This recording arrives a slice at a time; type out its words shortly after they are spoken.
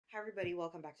Hi everybody,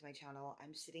 welcome back to my channel.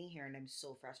 I'm sitting here and I'm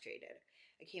so frustrated.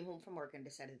 I came home from work and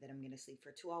decided that I'm going to sleep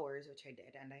for 2 hours, which I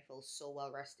did, and I feel so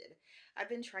well rested. I've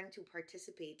been trying to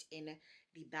participate in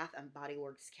the Bath and Body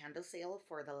Works candle sale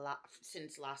for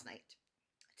since last night,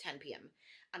 10 p.m.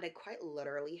 And I quite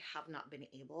literally have not been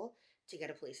able to get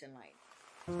a place in line.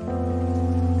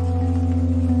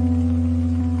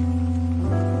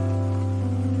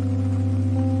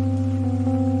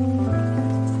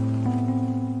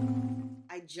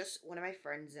 One of my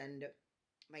friends and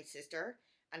my sister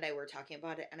and I were talking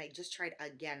about it, and I just tried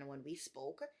again when we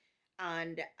spoke,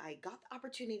 and I got the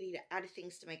opportunity to add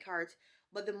things to my cart,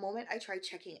 but the moment I tried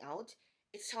checking out,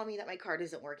 it's telling me that my cart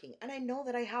isn't working. And I know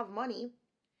that I have money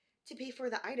to pay for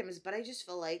the items, but I just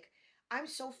feel like I'm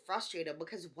so frustrated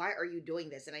because why are you doing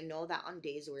this? And I know that on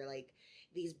days where like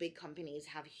these big companies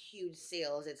have huge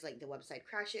sales, it's like the website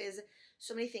crashes,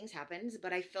 so many things happens,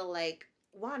 but I feel like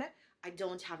one, I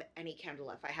don't have any candle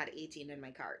left. I had 18 in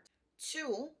my cart.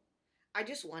 Two, I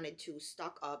just wanted to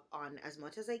stock up on as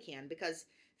much as I can because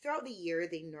throughout the year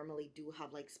they normally do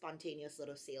have like spontaneous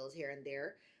little sales here and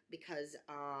there because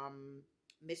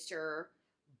Mr.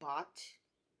 bought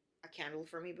a candle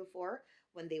for me before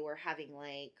when they were having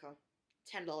like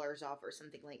 $10 off or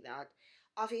something like that.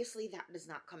 Obviously, that does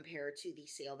not compare to the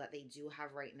sale that they do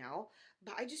have right now,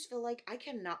 but I just feel like I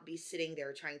cannot be sitting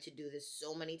there trying to do this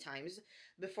so many times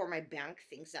before my bank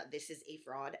thinks that this is a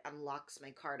fraud and locks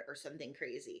my card or something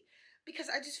crazy. Because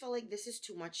I just feel like this is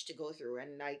too much to go through,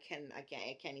 and I can't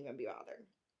even be bothered.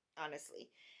 Honestly,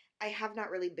 I have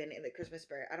not really been in the Christmas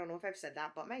spirit. I don't know if I've said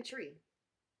that, but my tree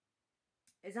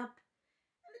is up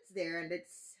and it's there and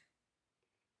it's,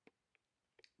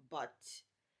 but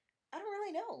I don't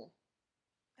really know.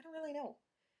 I don't really know.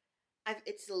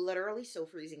 It's literally so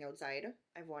freezing outside.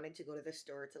 I've wanted to go to the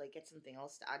store to like get something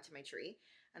else to add to my tree,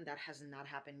 and that has not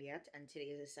happened yet. And today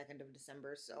is the 2nd of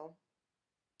December, so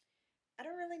I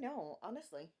don't really know,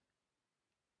 honestly.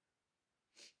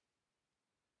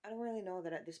 I don't really know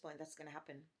that at this point that's gonna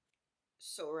happen.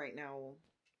 So right now,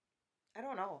 I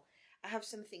don't know. I have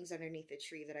some things underneath the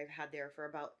tree that I've had there for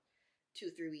about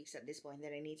 2, 3 weeks at this point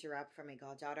that I need to wrap for my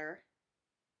goddaughter.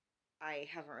 I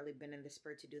haven't really been in the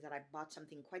spirit to do that. I bought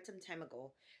something quite some time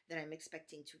ago that I'm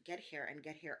expecting to get here and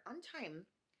get here on time.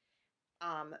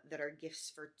 That are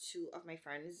gifts for two of my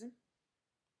friends.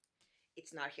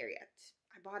 It's not here yet.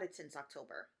 I bought it since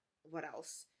October. What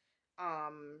else? I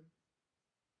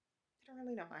don't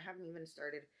really know. I haven't even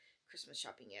started Christmas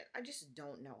shopping yet. I just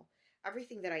don't know.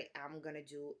 Everything that I am gonna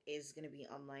do is gonna be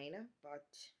online, but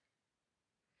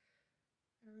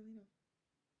I don't really know.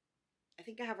 I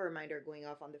think I have a reminder going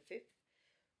off on the 5th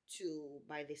to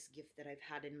buy this gift that I've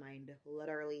had in mind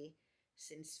literally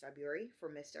since February for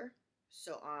Mr.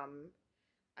 So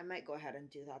I might go ahead and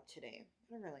do that today.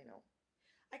 I don't really know.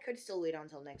 I could still wait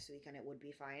until next week and it would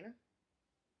be fine.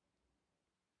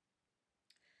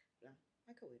 Yeah,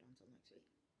 I could wait until next week.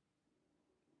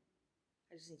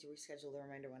 I just need to reschedule the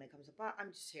reminder when it comes up. But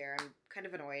I'm just here. I'm kind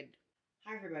of annoyed.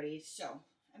 Hi, everybody. So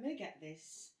I'm going to get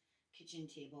this kitchen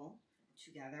table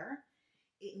together.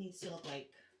 It needs to look like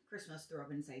Christmas throw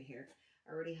up inside here.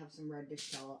 I already have some red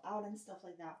dish towel out and stuff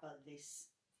like that, but this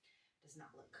does not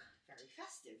look very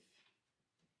festive.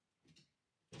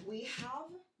 We have,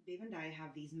 Babe and I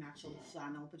have these matching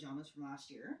flannel pajamas from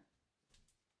last year.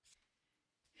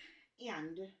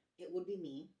 And it would be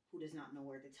me who does not know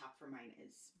where the top for mine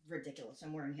is. Ridiculous.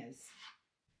 I'm wearing his.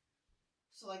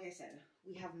 So like I said,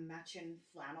 we have matching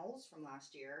flannels from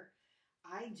last year.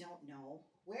 I don't know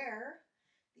where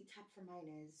the top for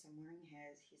mine is. I'm wearing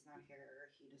his. He's not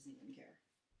here. He doesn't even care.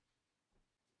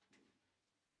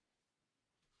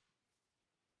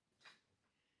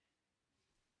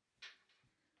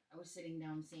 I was sitting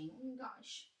down saying, oh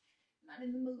gosh, I'm not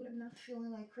in the mood. I'm not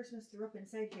feeling like Christmas threw up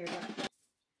inside here, but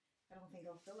I don't think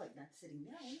I'll feel like that sitting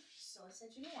down. So I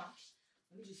said, you know what?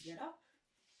 Let me just get up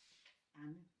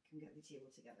and can get the table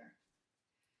together.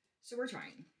 So we're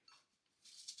trying.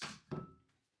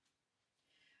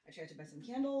 I tried to buy some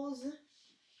candles.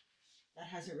 That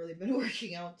hasn't really been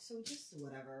working out, so just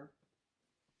whatever.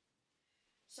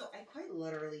 So I quite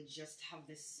literally just have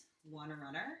this one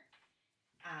runner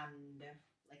and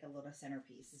like a little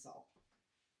centerpiece is all.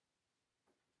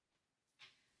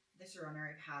 This runner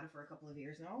I've had for a couple of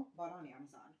years now, bought on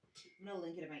Amazon. I'm going to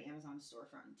link it in my Amazon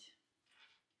storefront.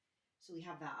 So we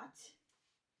have that.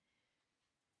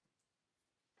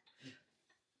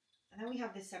 And then we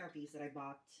have this centerpiece that I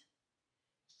bought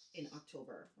in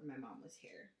October when my mom was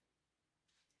here.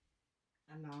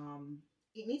 And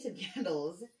it needs some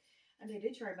candles. And I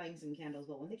did try buying some candles,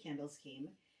 but when the candles came,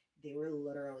 they were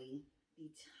literally the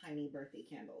tiny birthday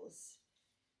candles.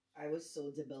 I was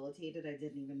so debilitated I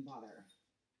didn't even bother.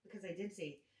 Because I did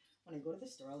say, when I go to the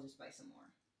store, I'll just buy some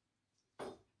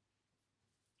more.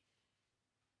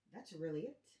 That's really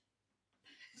it.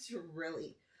 That's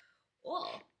really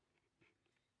all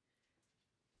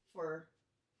for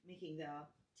making the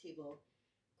table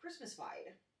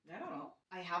Christmas-fied. I don't know.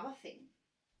 I have a thing.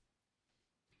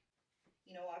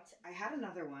 You know what? I had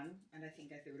another one, and I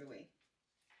think I threw it away.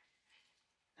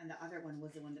 And the other one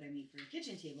was the one that I made for the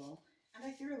kitchen table. And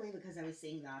I threw it away because I was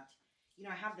saying that, you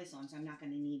know, I have this on, so I'm not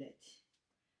going to need it.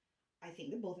 I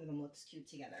think that both of them looks cute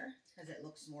together because it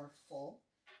looks more full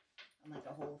and like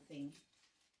a whole thing.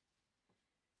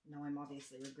 Now I'm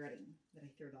obviously regretting that I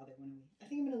threw the other one away. I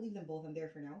think I'm going to leave them both in there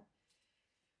for now.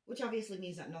 Which obviously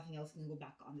means that nothing else can go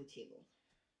back on the table.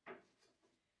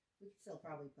 We could still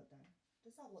probably put that.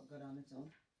 Does that look good on its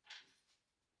own?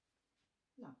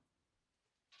 No.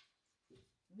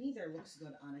 Neither looks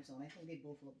good on its own. I think they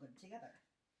both look good together.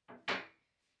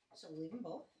 So we'll leave them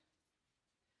both.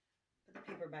 Put the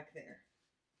paper back there.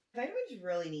 Vitamins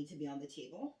really need to be on the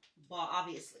table, but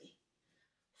obviously,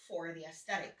 for the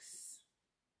aesthetics,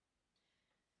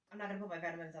 I'm not going to put my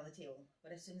vitamins on the table.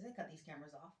 But as soon as I cut these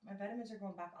cameras off, my vitamins are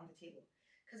going back on the table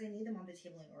because I need them on the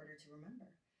table in order to remember.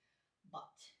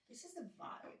 But this is the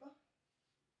vibe.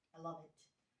 I love it.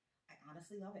 I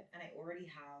honestly love it. And I already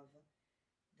have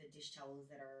the dish towels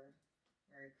that are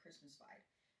very Christmas-fied.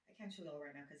 I can't show you all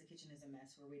right now because the kitchen is a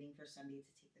mess. We're waiting for Sunday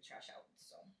to take the trash out.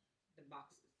 So, the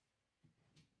boxes.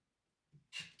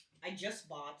 I just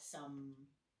bought some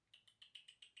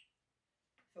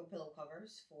faux pillow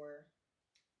covers for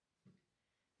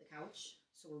the couch.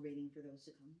 So, we're waiting for those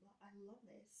to come. But I love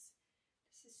this.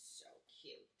 This is so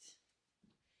cute.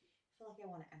 I feel like I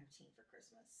want to entertain for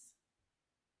Christmas.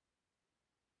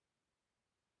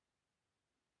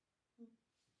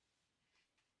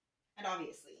 And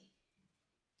obviously,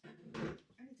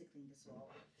 I need to clean this wall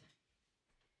off.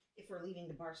 If we're leaving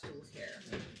the bar stools here,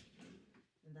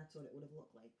 then that's what it would have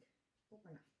looked like. But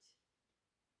we're not.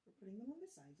 We're putting them on the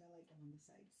sides. I like them on the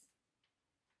sides.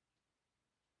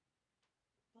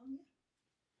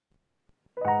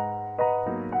 Yeah.